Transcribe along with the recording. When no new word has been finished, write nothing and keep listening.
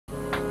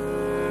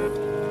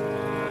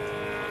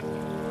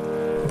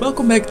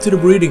Welcome back to the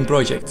breeding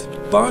project,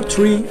 part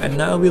 3, and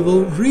now we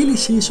will really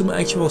see some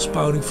actual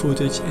spawning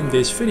footage in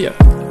this video.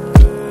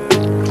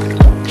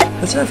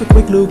 Let's have a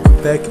quick look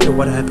back at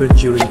what happened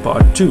during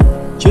part 2,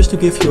 just to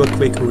give you a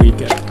quick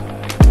recap.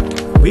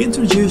 We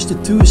introduced the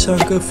two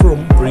Sanka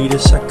from breeder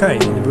Sakai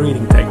in the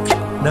breeding tank,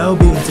 now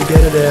being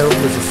together there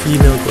with a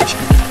female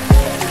Goshiki.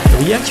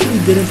 We actually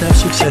didn't have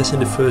success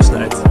in the first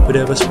night, but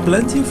there was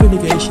plenty of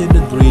indication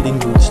that breeding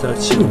would start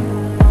soon,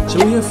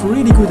 so we have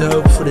really good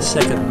hope for the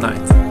second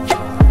night.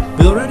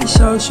 We already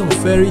saw some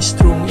very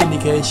strong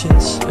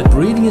indications that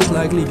breeding is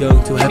likely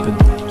going to happen,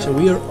 so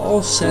we are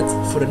all set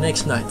for the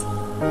next night.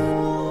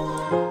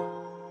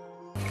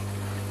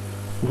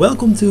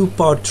 Welcome to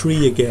part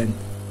 3 again.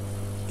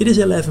 It is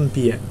 11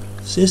 PM.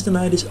 Since the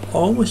night is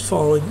almost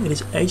falling, it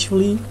is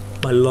actually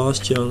my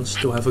last chance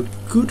to have a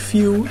good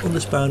view on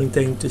the spawning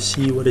tank to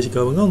see what is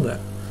going on there.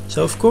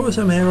 So of course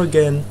I'm here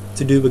again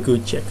to do a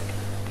good check.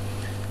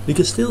 We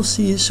can still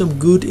see some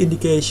good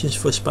indications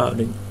for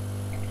spawning.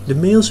 The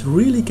males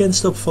really can't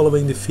stop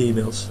following the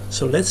females,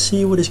 so let's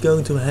see what is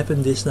going to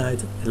happen this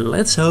night and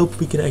let's hope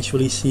we can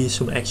actually see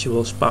some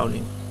actual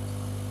spawning.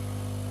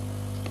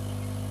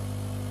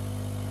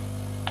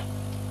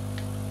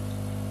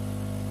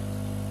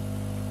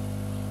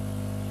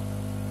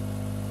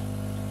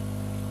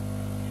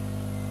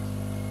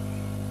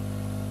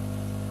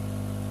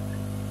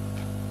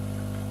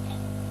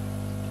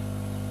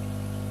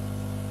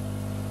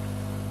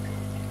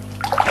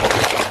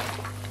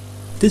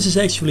 This is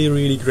actually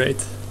really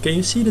great. Can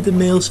you see that the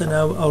males are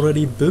now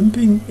already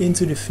bumping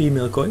into the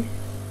female koi?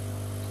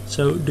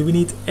 So do we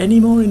need any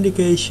more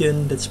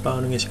indication that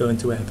spawning is going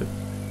to happen?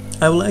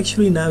 I will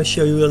actually now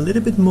show you a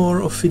little bit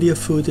more of video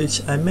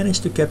footage I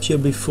managed to capture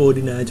before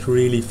the night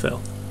really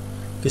fell.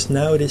 Because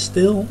now it is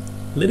still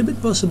a little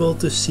bit possible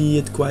to see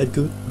it quite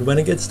good, but when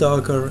it gets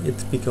darker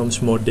it becomes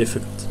more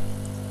difficult.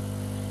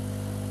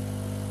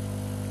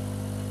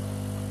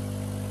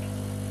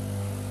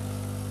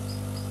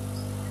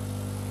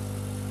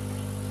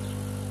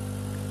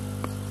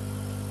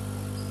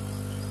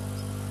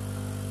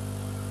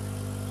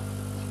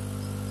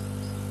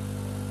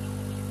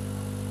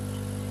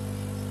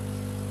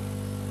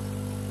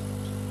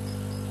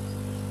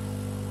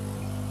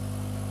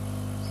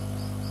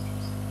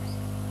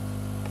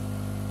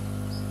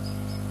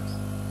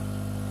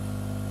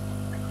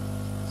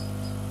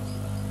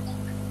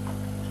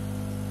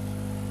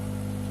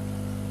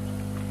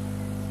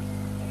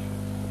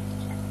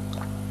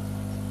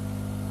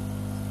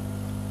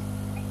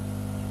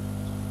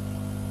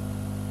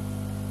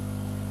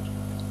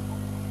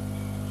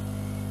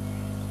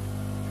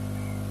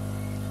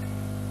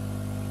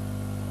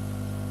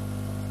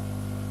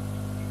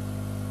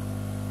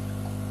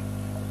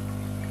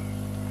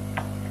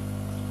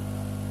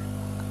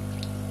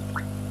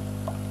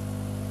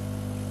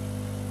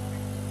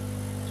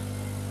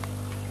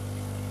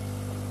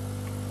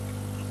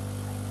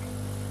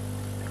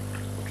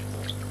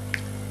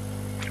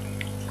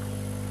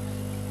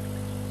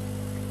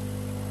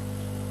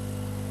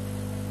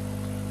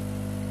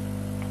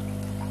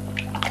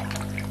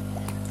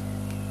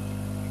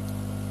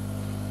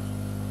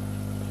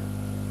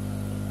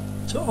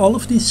 So all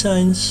of these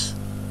signs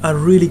are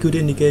really good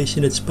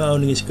indication that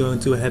spawning is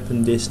going to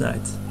happen this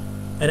night.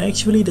 And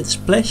actually that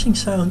splashing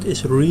sound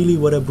is really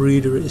what a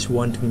breeder is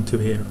wanting to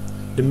hear.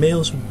 The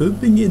males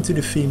bumping into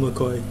the female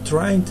koi,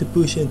 trying to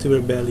push into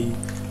her belly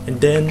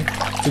and then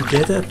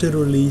together to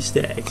release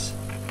the eggs.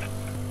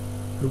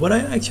 But what I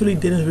actually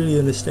didn't really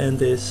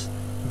understand is,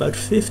 about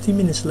 50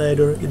 minutes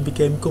later it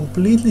became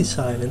completely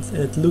silent and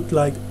it looked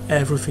like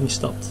everything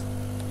stopped.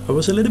 I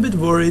was a little bit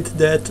worried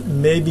that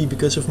maybe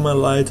because of my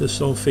light or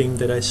something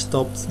that I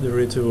stopped the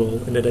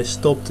ritual and that I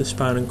stopped the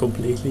spawning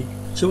completely.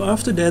 So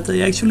after that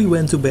I actually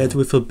went to bed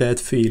with a bad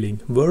feeling,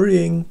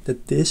 worrying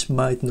that this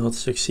might not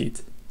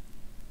succeed.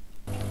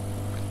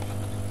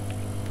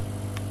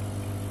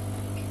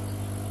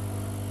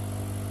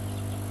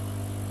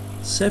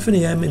 – 7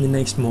 AM in the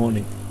next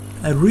morning.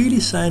 I really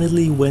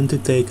silently went to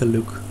take a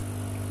look.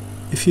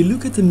 If you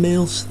look at the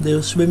males, they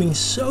are swimming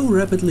so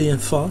rapidly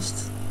and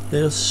fast.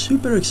 They are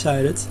super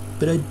excited,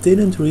 but I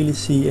didn't really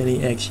see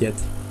any eggs yet.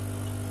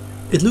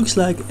 It looks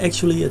like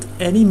actually at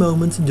any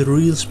moment the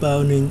real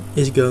spawning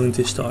is going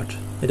to start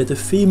and that the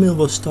female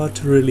will start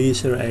to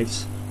release her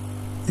eggs.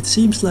 It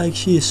seems like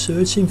she is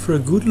searching for a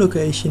good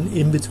location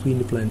in between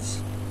the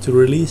plants to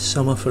release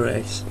some of her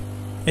eggs.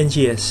 And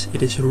yes,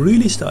 it is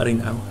really starting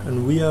now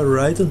and we are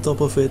right on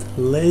top of it,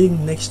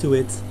 laying next to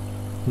it,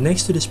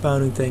 next to the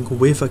spawning tank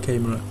with a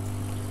camera.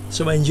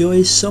 So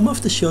enjoy some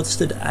of the shots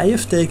that I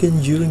have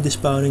taken during the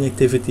spawning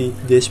activity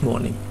this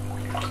morning.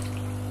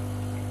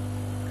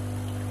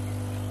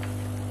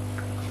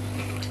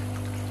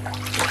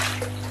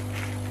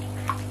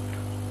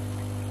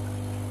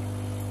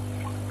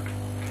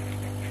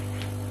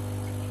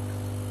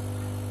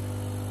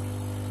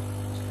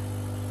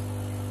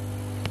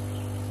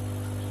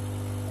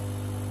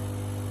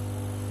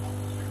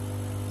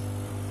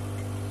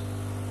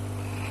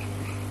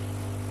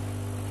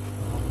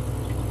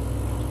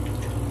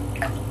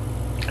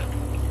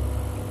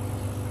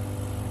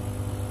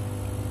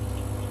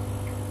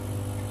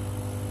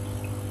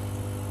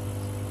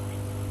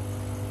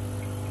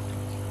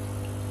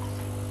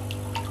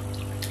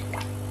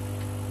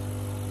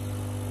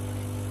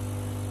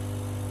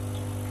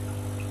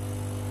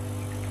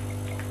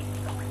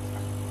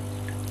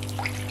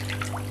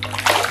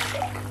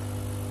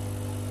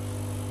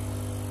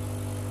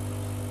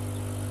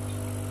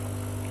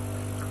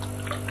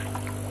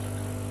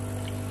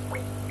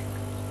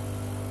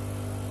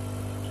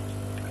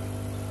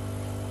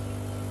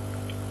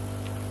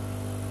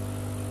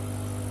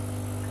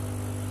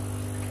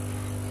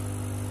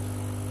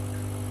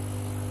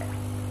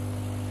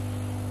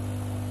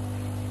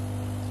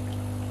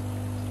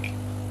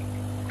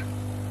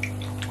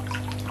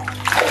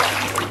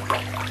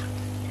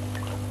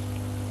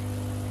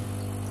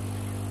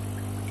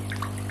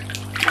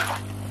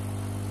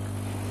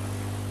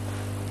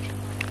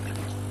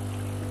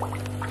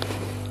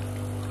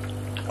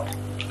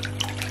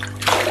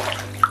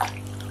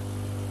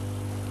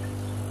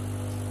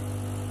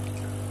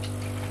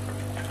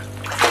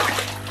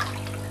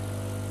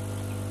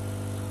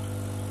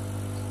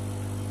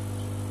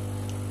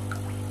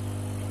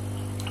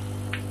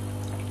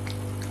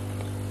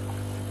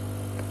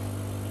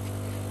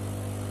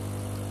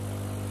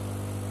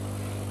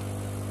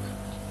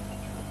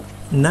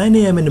 9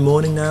 AM in the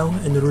morning now,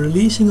 and the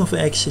releasing of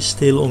eggs is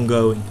still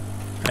ongoing.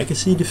 I can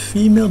see the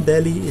female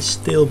belly is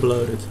still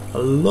bloated. A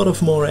lot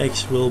of more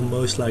eggs will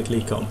most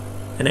likely come.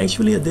 And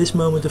actually at this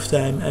moment of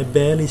time I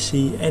barely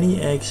see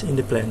any eggs in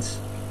the plants.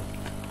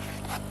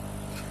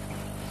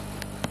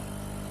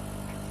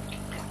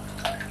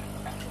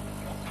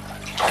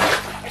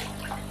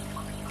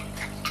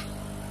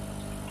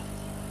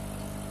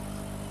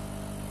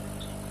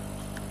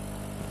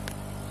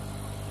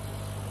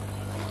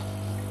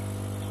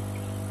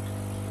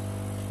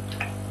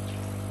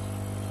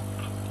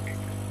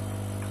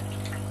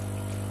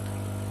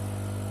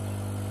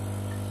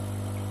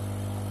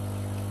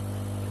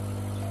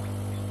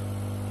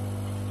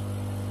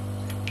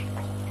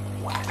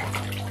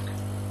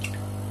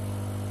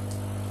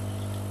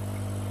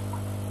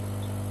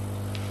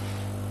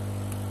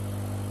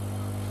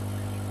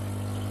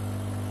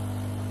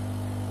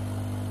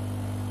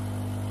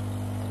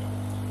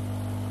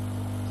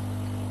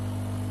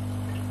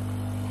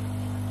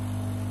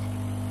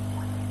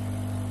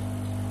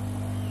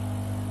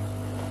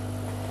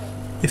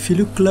 If you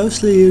look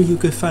closely here, you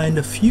can find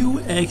a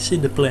few eggs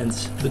in the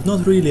plants, but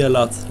not really a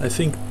lot. I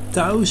think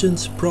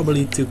thousands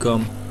probably to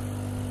come.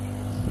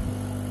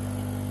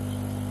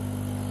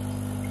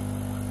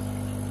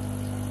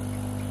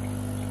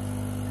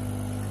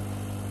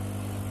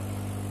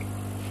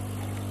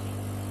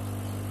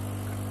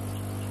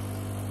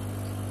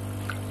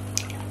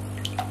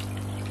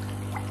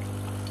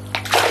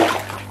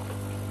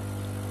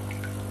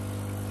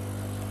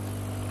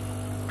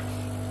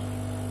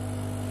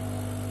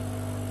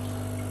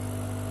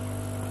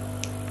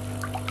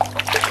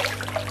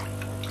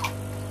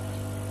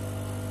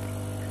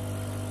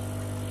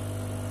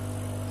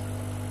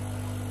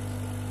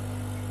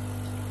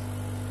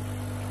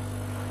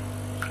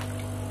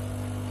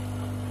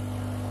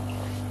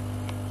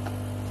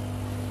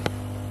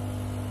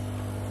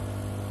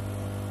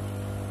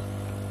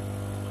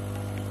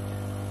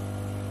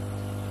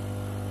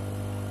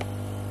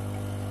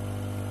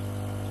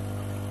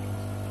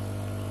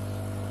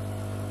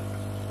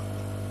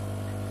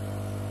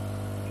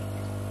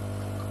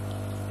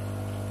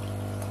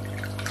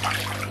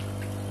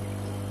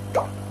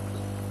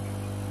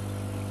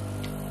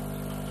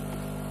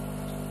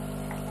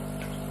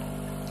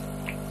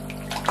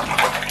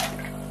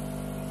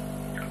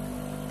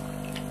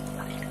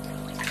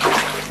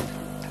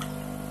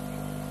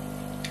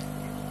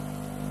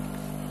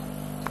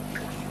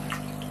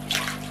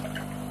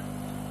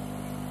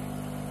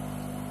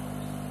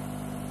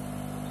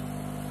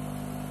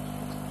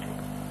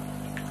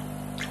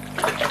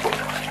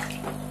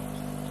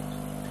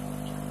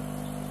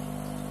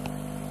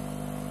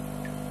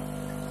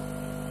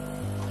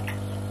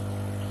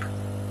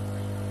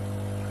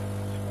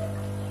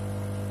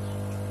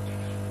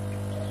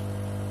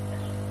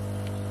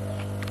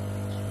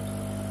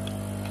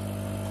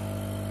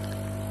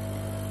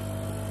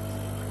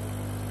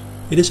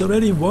 It is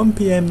already 1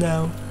 PM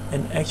now,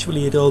 and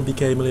actually it all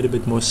became a little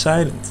bit more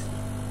silent.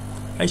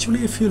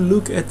 Actually, if you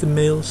look at the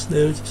males,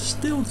 they're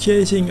still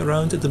chasing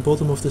around at the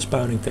bottom of the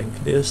spawning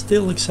tank. They are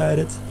still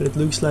excited, but it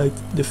looks like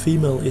the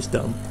female is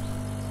done.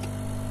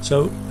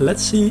 So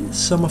let's see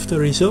some of the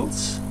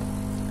results.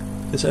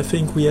 Because I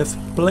think we have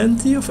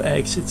plenty of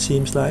eggs, it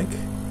seems like.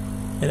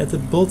 And at the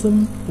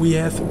bottom we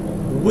have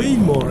way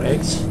more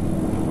eggs.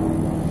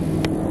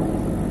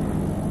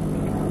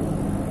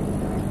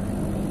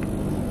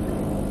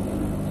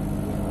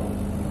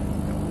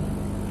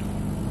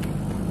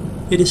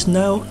 It is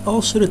now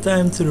also the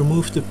time to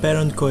remove the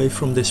parent koi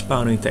from the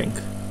spawning tank.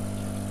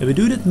 And we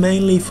do that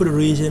mainly for the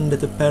reason that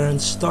the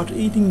parents start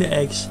eating the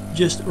eggs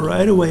just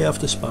right away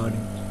after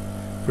spawning.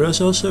 There is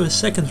also a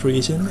second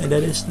reason, and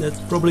that is that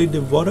probably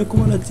the water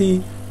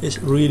quality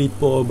is really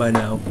poor by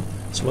now.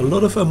 So a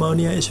lot of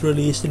ammonia is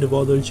released in the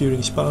water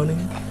during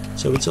spawning,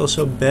 so it's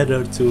also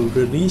better to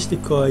release the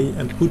koi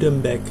and put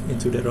them back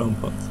into their own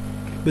pot.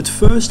 But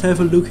first have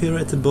a look here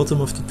at the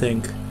bottom of the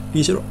tank.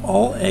 These are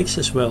all eggs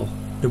as well.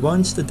 The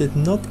ones that did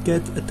not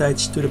get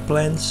attached to the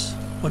plants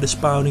or the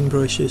spawning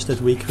brushes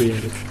that we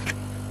created.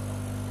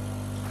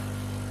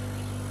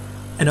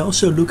 And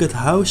also look at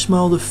how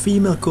small the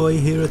female koi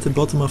here at the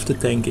bottom of the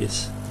tank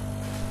is.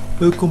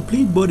 Her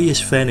complete body is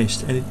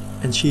vanished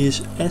and she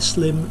is as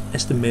slim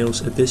as the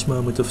males at this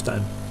moment of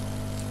time.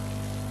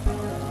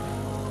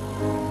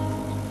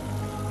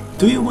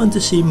 Do you want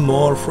to see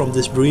more from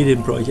this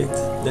breeding project?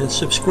 Then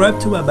subscribe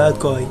to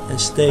AboutKoi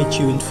and stay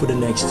tuned for the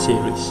next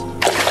series.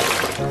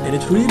 And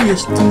it really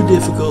is too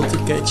difficult to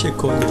catch a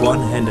koi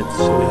one-handed,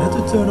 so we had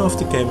to turn off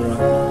the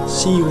camera.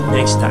 See you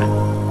next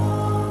time.